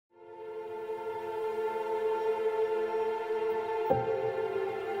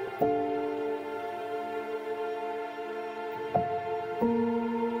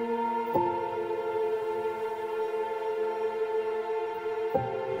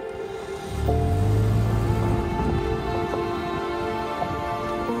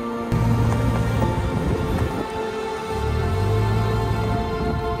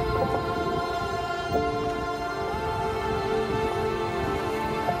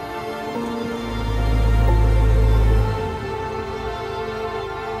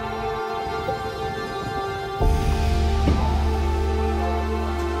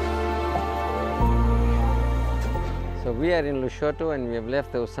here in Lushoto, and we have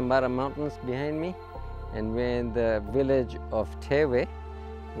left the Sambara Mountains behind me, and we're in the village of Tewe,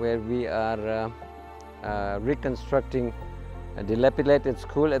 where we are reconstructing a dilapidated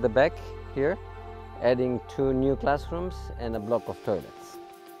school at the back here, adding 2 new classrooms and a block of toilets.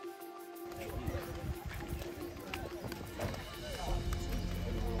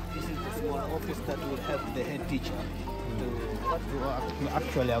 This is the small office that will help the head teacher to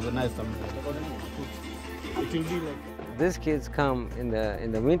actually organize something. It will be like... These kids come in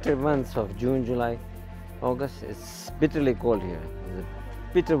the winter months of June, July, August. It's bitterly cold here. There's a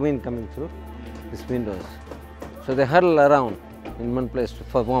bitter wind coming through these windows. So they huddle around in one place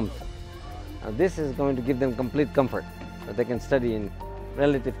for warmth. Now this is going to give them complete comfort, so they can study in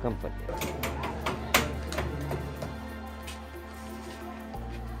relative comfort.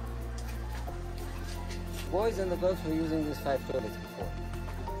 Boys and the girls were using these 5 toilets before.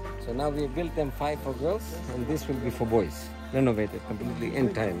 So now we have built them 5 for girls, and this will be for boys. Renovated completely,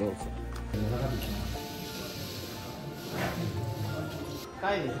 entirely also.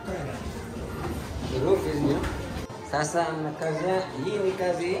 The roof is new. Sasa hii ni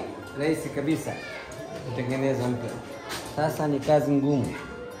kazi rahisi kabisa kutengeneza mpya. Sasa ni kazi ngumu.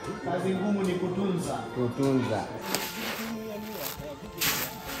 Kazi ngumu ni kutunza. Kutunza.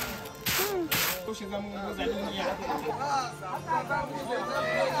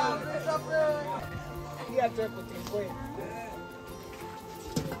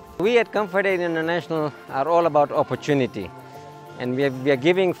 We at Comfort Aid International are all about opportunity, and we are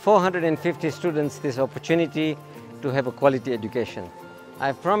giving 450 students this opportunity to have a quality education.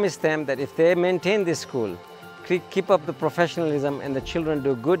 I've promised them that if they maintain this school, keep up the professionalism, and the children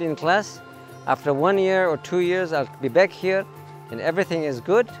do good in class, after 1 year or 2 years I'll be back here and everything is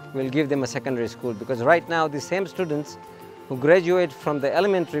good, we'll give them a secondary school. Because right now the same students who graduate from the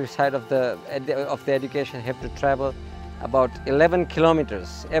elementary side of the education have to travel about 11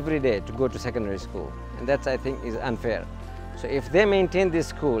 kilometers every day to go to secondary school, and that's, I think, is unfair. So if they maintain this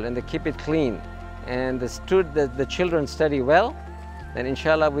school and they keep it clean, and the children study well, then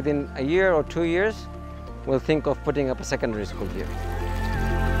inshallah within a year or 2 years we'll think of putting up a secondary school here.